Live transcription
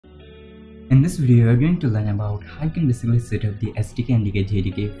In this video, we are going to learn about how you can basically set up the Sdk, NDK,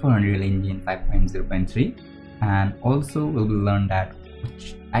 JDK for Unreal Engine 5.0.3, and also we will learn that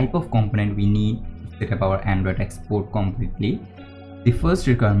which type of component we need to set up our Android export completely. The first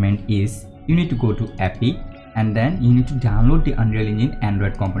requirement is you need to go to API and then you need to download the Unreal Engine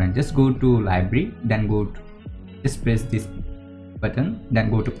Android component. Just go to library, then just press this button, then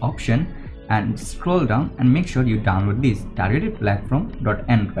go to option and scroll down and make sure you download this targeted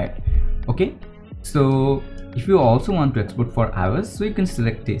platform.android. Okay, so if you also want to export for iOS, so you can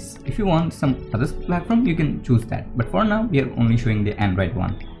select this. If you want some other platform, you can choose that, but for now we are only showing the Android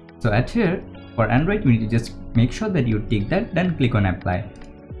one. So at here for Android, you need to just make sure that you tick that, then click on apply.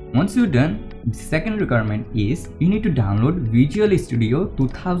 Once you're done, the second requirement is you need to download Visual Studio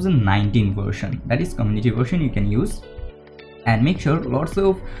 2019 version, that is community version you can use. And make sure, lots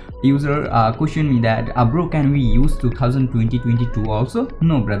of user question me that bro, can we use 2020-22 also?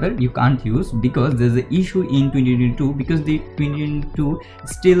 No brother, you can't use, because there's an issue in 2022 because the 2022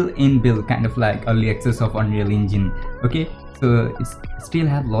 still in build, kind of like early access of Unreal Engine. Okay, so it's still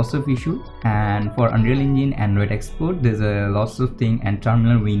have lots of issue, and for Unreal Engine Android export there's a lots of thing and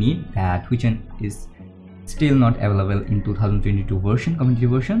terminal we need, that which is still not available in 2022 version, community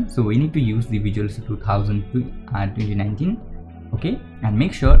version. So we need to use the Visual Studio 2019. Okay, and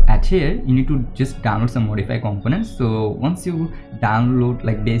make sure at here you need to just download some modify components. So once you download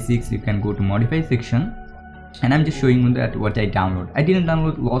like basics, you can go to modify section, and I'm just showing you that what I download. I didn't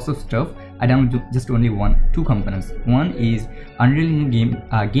download lots of stuff. I downloaded just only two components. One is Unreal Engine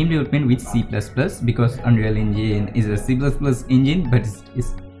game development with C++, because Unreal Engine is a C++ engine, but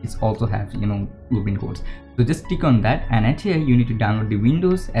it's also have blueprint codes. So just click on that, and at here you need to download the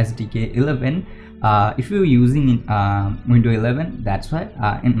Windows SDK 11. If you're using Windows 11, that's why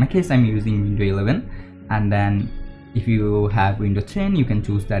in my case I'm using Windows 11. And then if you have Windows 10, you can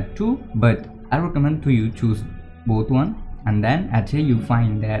choose that too, but I recommend to you choose both one. And then at here you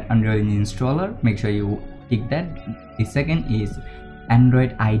find that Unreal Engine installer, make sure you tick that. The second is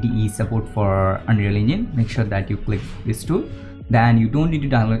Android IDE support for Unreal Engine, make sure that you click this too. Then you don't need to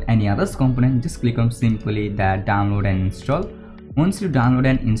download any other component, just click on simply that download and install. Once you download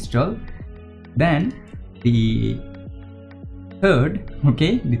and install, then the third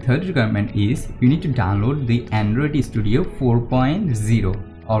requirement is you need to download the Android Studio 4.0.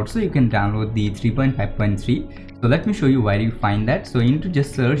 Also you can download the 3.5.3. so let me show you where you find that. So you need to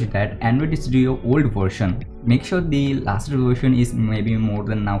just search that Android Studio old version. Make sure the last version is maybe more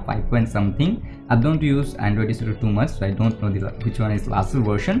than now 5 point something. I don't use Android Studio too much, so I don't know which one is last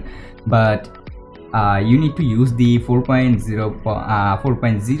version, but you need to use the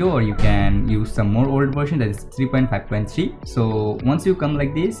 4.0 or you can use some more old version, that is 3.5.3. so once you come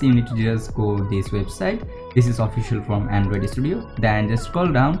like this, you need to just go this website. This is official from Android Studio. Then just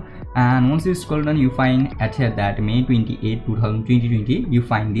scroll down, and once you scroll down, you find at here that May 28, 2020 you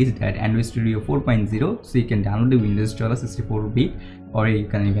find this, that Android Studio 4.0. so you can download the Windows installer 64-bit, or you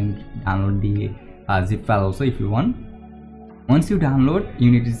can even download the zip file also if you want. Once you download, you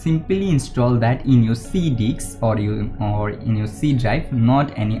need to simply install that in your C disks or in your C drive,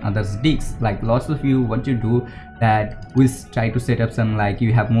 not any other disks. Like lots of you, what you do that we try to set up some, like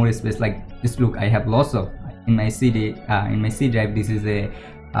you have more space, like just look, I have lots of in my C drive. This is a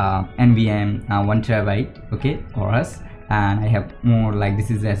NVMe 1 terabyte, okay, for us, and I have more, like this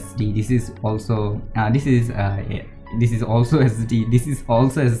is SD, this is also this is also SD, this is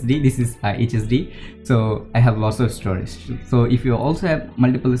also SD, this is HSD. So I have lots of storage. So if you also have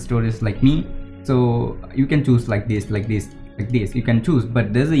multiple storage like me, so you can choose like this you can choose.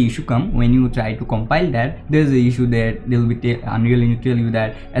 But there's a issue come when you try to compile that. There's a issue that they'll be Unreal tell you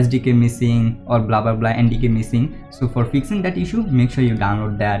that SDK missing or blah blah blah, NDK missing. So for fixing that issue, make sure you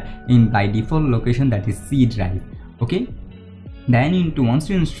download that in by default location, that is C drive. Okay, then you need to, once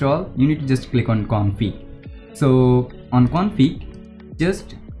you install, you need to just click on config. So on config,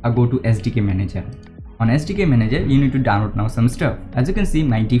 just go to Sdk Manager. On Sdk Manager, you need to download now some stuff. As you can see,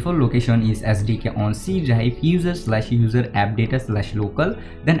 my default location is Sdk on C drive, user/user app data/local,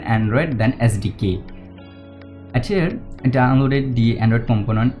 then Android, then Sdk. At here, I downloaded the Android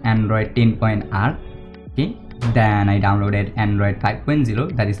component Android 10.R. Okay, then I downloaded Android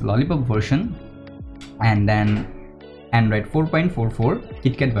 5.0, that is Lollipop version, and then Android 4.44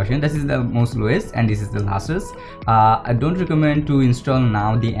 KitKat version. This is the most lowest and this is the lastest. I don't recommend to install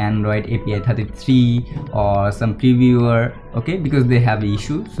now the Android API 33 or some previewer, okay, because they have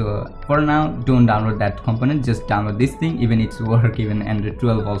issue. So for now, don't download that component, just download this thing. Even it's work even Android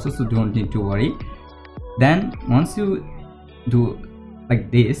 12 also, so don't need to worry. Then once you do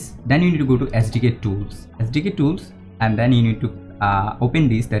like this, then you need to go to SDK tools, and then you need to open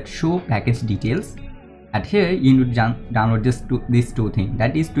this, that show package details. At here you need to download just these two things,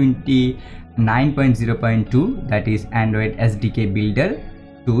 that is 29.0.2, that is Android SDK builder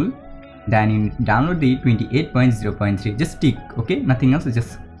tool. Then you need to download the 28.0.3, just tick, okay, nothing else,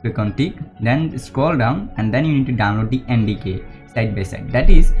 just click on tick. Then scroll down and then you need to download the NDK side by side, that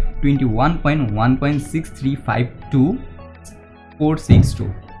is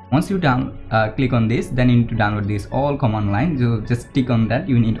 21.1.6352462. Once you click on this, then you need to download this all command line. So just tick on that,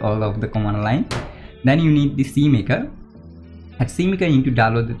 you need all of the command line. Then you need the CMaker. At CMaker you need to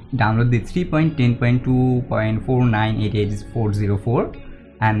download the 3.10.2.4988404,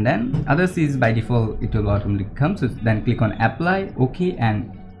 and then others is by default it will automatically come. So then click on apply, okay,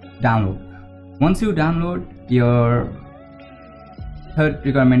 and download. Once you download, your third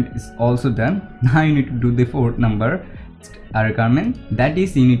requirement is also done. Now you need to do the fourth number requirement, that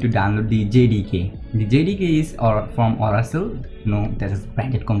is you need to download the JDK. The JDK is from Oracle. No, that is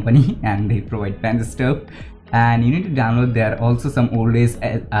branded company and they provide branded stuff, and you need to download there also some oldest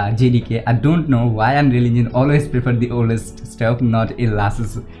JDK. I don't know why Unreal Engine always prefer the oldest stuff, not a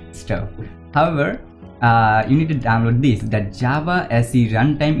latest stuff. However, you need to download this, that Java SE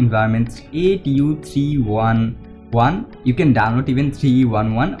runtime environment 8U311. You can download even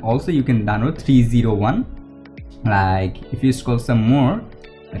 311, also you can download 301. Like if you scroll some more,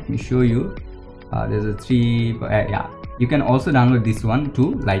 let me show you, there's a 3, yeah, you can also download this one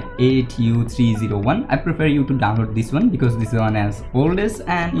too, like 8U301. I prefer you to download this one because this one has oldest,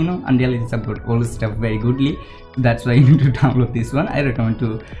 and you know Unreal Engine support oldest stuff very goodly, that's why you need to download this one. I recommend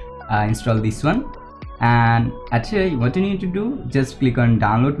to install this one. And actually what you need to do, just click on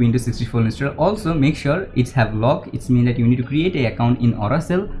download Windows 64 install. Also make sure it's have log, it's mean that you need to create an account in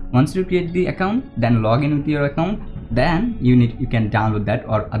Oracle. Once you create the account, then log in with your account, then you can download that,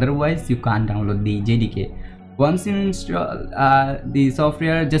 or otherwise you can't download the JDK. Once you install the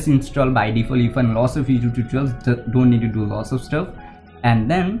software, just install by default. You find lots of YouTube tutorials, don't need to do lots of stuff. And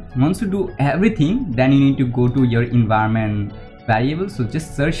then once you do everything, then you need to go to your environment variable. So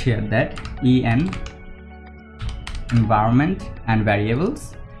just search here that en environment and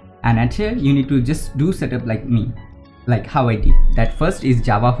variables, and at here you need to just do setup like me, like how I did. That first is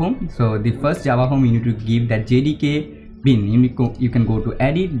Java home. So the first Java home you need to give that JDK bin. You can go to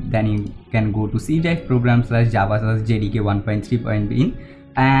edit, then you can go to cdiff program/java/jdk 1.3.bin,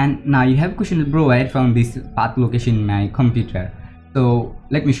 and now you have question, bro, I found this path location in my computer. So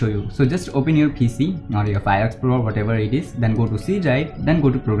let me show you. So just open your PC or your File Explorer, whatever it is, then go to C drive, then go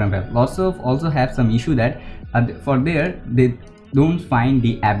to program file. Lots of also have some issue that for there they don't find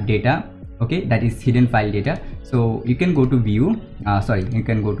the app data, okay, that is hidden file data. So you can go to view, you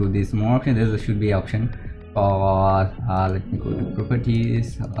can go to this more option. There should be option for let me go to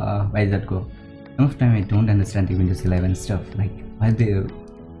properties. Where does that go? Some of time I don't understand the Windows 11 stuff, like why they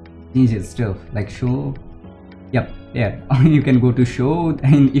change stuff, like show. Yep, yeah, you can go to show,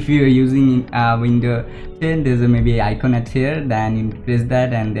 and if you are using Windows 10, there's maybe an icon at here, then you press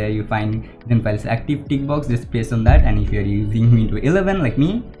that and there you find hidden files active tick box, just press on that. And if you are using Windows 11 like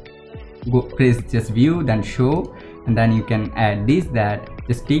me, go press just view, then show, and then you can add this, that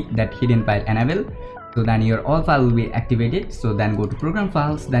just tick that hidden file enable. So then your all file will be activated. So then go to program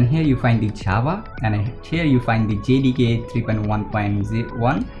files, then here you find the Java, and here you find the JDK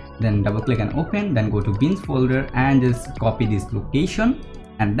 3.1.01. then double click and open, then go to bins folder and just copy this location,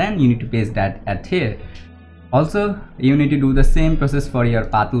 and then you need to paste that at here. Also you need to do the same process for your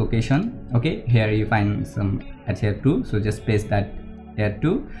path location. Okay, here you find some at here too, so just paste that here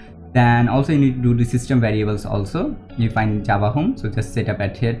too. Then also you need to do the system variables. Also you find Java home, so just set up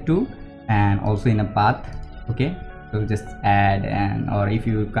at here too, and also in a path. Okay, so just add, and or if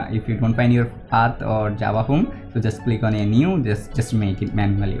you don't find your path or Java home, so just click on a new, just make it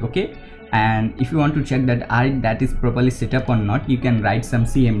manually. Okay, and if you want to check that that is properly set up or not, you can write some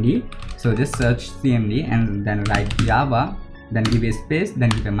cmd. So just search cmd and then write Java, then give a space, then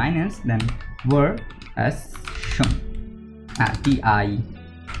give a minus, then version ti,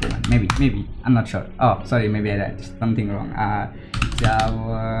 maybe I'm not sure. Oh sorry, maybe I write something wrong.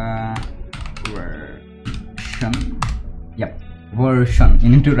 Java version, yep, version. You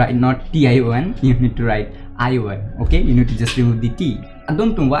need to write not tion, you need to write ion. Okay, you need to just remove the t. I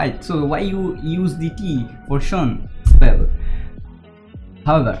don't know why, so why you use the t for shun spell.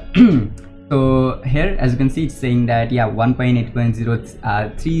 However so here as you can see, it's saying that yeah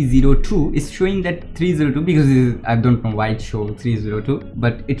 1.8.0 302 is showing that 302 because I don't know why it shows 302,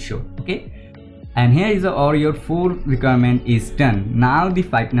 but it shows. Okay, and here is all your 4 requirement is done. Now the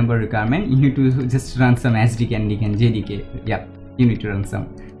 5 number requirement, you need to just run some SDK, NDK and JDK. Yeah, you need to run some.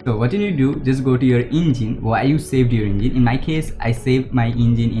 So what you need to do, just go to your engine. Why you saved your engine? In my case, I saved my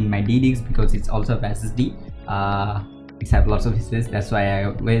engine in my DDX because it's also a SSD. It has lots of space. That's why I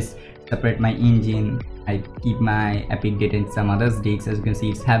always separate my engine. I keep my epic data in some other SDKs. As you can see,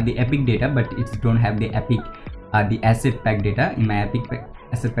 it's have the epic data, but it don't have the epic the asset pack data. In my epic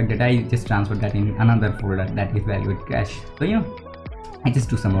asset pack data, I just transfer that in another folder that is valued cache. So I just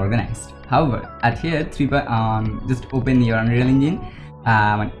do some organized. However, at here just open your Unreal Engine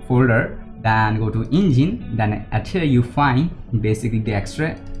folder, then go to engine, then at here you find basically the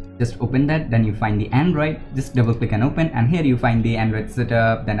extra. Just open that, then you find the Android, just double click and open, and here you find the Android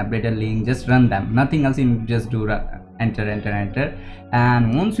setup, then updated link. Just run them, nothing else. You just do enter,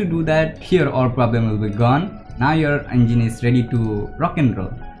 and once you do that, here all problem will be gone. Now your engine is ready to rock and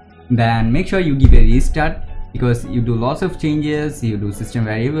roll. Then make sure you give a restart, because you do lots of changes, you do system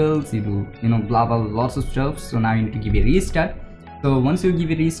variables, you do blah blah lots of stuff. So now you need to give a restart. So once you give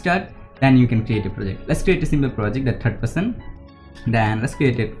a restart, then you can create a project. Let's create a simple project, that third person. Then let's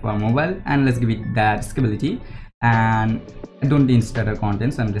create it for mobile, and let's give it that stability, and I don't install the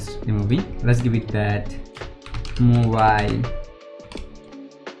content, so I'm just removing. Let's give it that mobile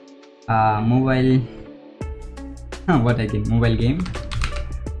mobile game.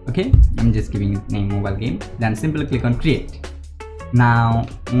 Okay, I'm just giving it name mobile game. Then simply click on create. Now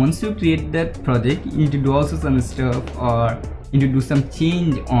once you create that project, you need to do also some stuff, or you need to do some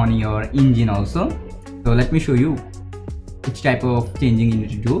change on your engine also. So let me show you which type of changing you need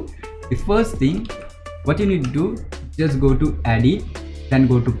to do. The first thing, what you need to do, just go to edit, then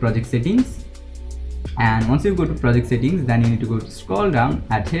go to project settings, and once you go to project settings, then you need to go to scroll down.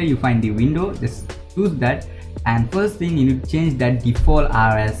 At here you find the window, just choose that, and first thing you need to change that default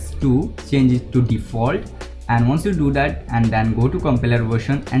RS2, change it to default. And once you do that, and then go to compiler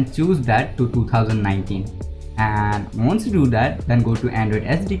version and choose that to 2019. And once you do that, then go to Android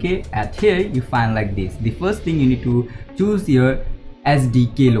SDK. At here you find like this. The first thing, you need to choose your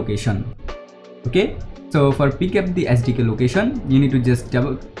SDK location. Okay, so for pick up the SDK location, you need to just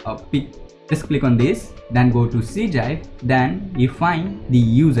just click on this, then go to C drive, then you find the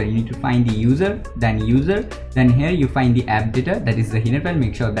user. You need to find the user, then here you find the app data, that is the hidden file.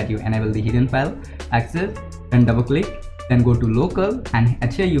 Make sure that you enable the hidden file access, then double click, then go to local, and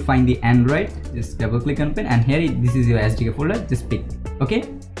at here you find the Android. Just double click on pen, and here this is your SDK folder, just pick. Okay,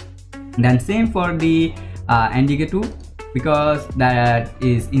 then same for the NDK2, because that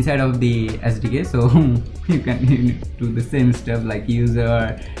is inside of the SDK, so you can do the same stuff like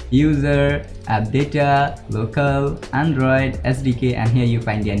user, app data, local, Android, SDK, and here you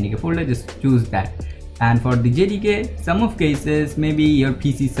find the NDK folder. Just choose that. And for the JDK, some of cases maybe your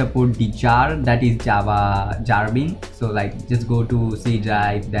PC support the jar, that is Java bin. So like just go to C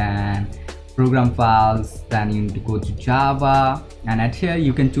drive, then program files, then you need to go to Java, and at here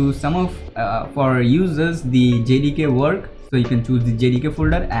you can choose some of for users the JDK work. So you can choose the JDK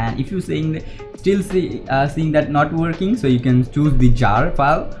folder, and if you're seeing seeing that not working, so you can choose the jar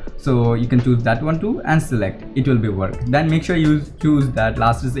file. So you can choose that one too and select, it will be work. Then make sure you choose that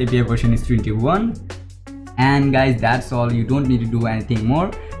lastest API version is 21. And guys, that's all. You don't need to do anything more.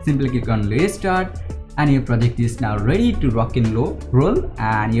 Simply click on restart, and your project is now ready to rock and roll,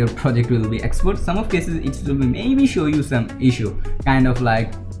 and your project will be export. Some of cases it will maybe show you some issue, kind of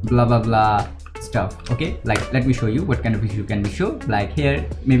like blah blah blah stuff. Okay, like let me show you what kind of issue can be show. Like here,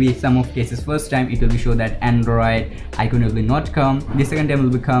 maybe some of cases first time it will be show that Android icon will be not come, the second time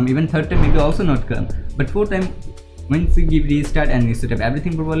will be come, even third time it will also not come, but fourth time once you give restart and you set up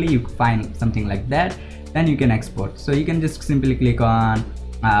everything properly, you find something like that. Then you can export. So you can just simply click on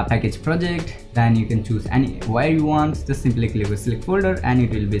package project, then you can choose where you want. Just simply click on select folder, and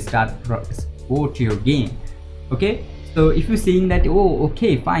it will be start export your game. Okay, so if you're seeing that, oh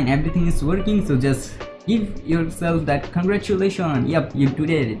okay fine, everything is working, so just give yourself that congratulations, yep, you did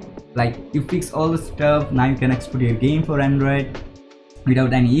it, like you fix all the stuff. Now you can export your game for Android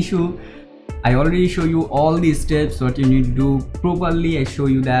without any issue. I already show you all these steps, what you need to do properly. I show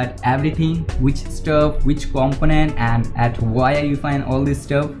you that everything, which stuff, which component, and at why you find all this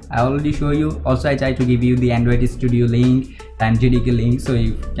stuff. I already show you. Also I try to give you the Android Studio link and JDK link, so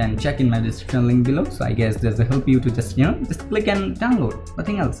you can check in my description link below. So I guess this will help you to just just click and download,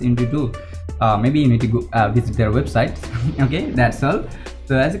 nothing else you need to do. Maybe you need to go visit their website. Okay, that's all.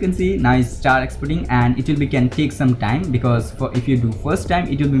 So as you can see, now it start exporting, and it will can take some time, because if you do first time,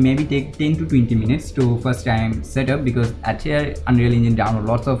 it will be maybe take 10 to 20 minutes to first time setup, because at here Unreal Engine download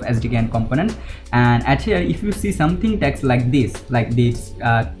lots of SDK and components. And at here if you see something text like this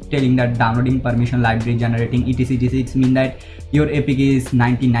telling that downloading permission library generating etc, it means that your APK is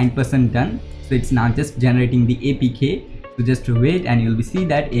 99% done. So it's now just generating the APK, So just wait and you'll be see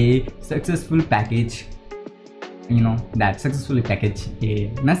that a successful package, that successfully package a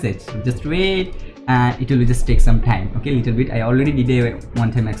message. So just wait and it will just take some time, okay, little bit. I already did a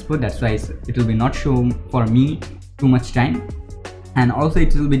one-time export, that's why it will be not show for me too much time. And also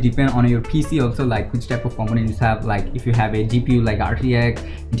it will be depend on your PC also, like which type of components you have. Like if you have a GPU like RTX,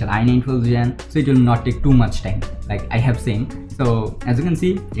 Intel i9 12th gen, so it will not take too much time, like I have seen. So as you can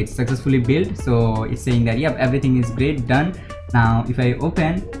see, it's successfully built. So it's saying that yep, everything is great, done. Now if I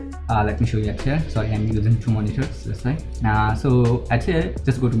open, let me show you at here. Sorry, I'm using two monitors, that's right. So at here,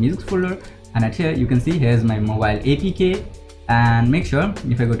 just go to music folder, and at here you can see here's my mobile APK. And make sure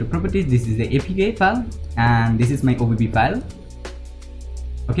if I go to properties, this is the APK file and this is my OBB file.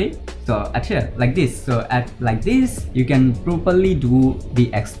 Okay, so at here like this, so at like this you can properly do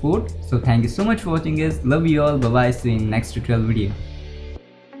the export. So thank you so much for watching guys, love you all, bye bye, see you in next tutorial video.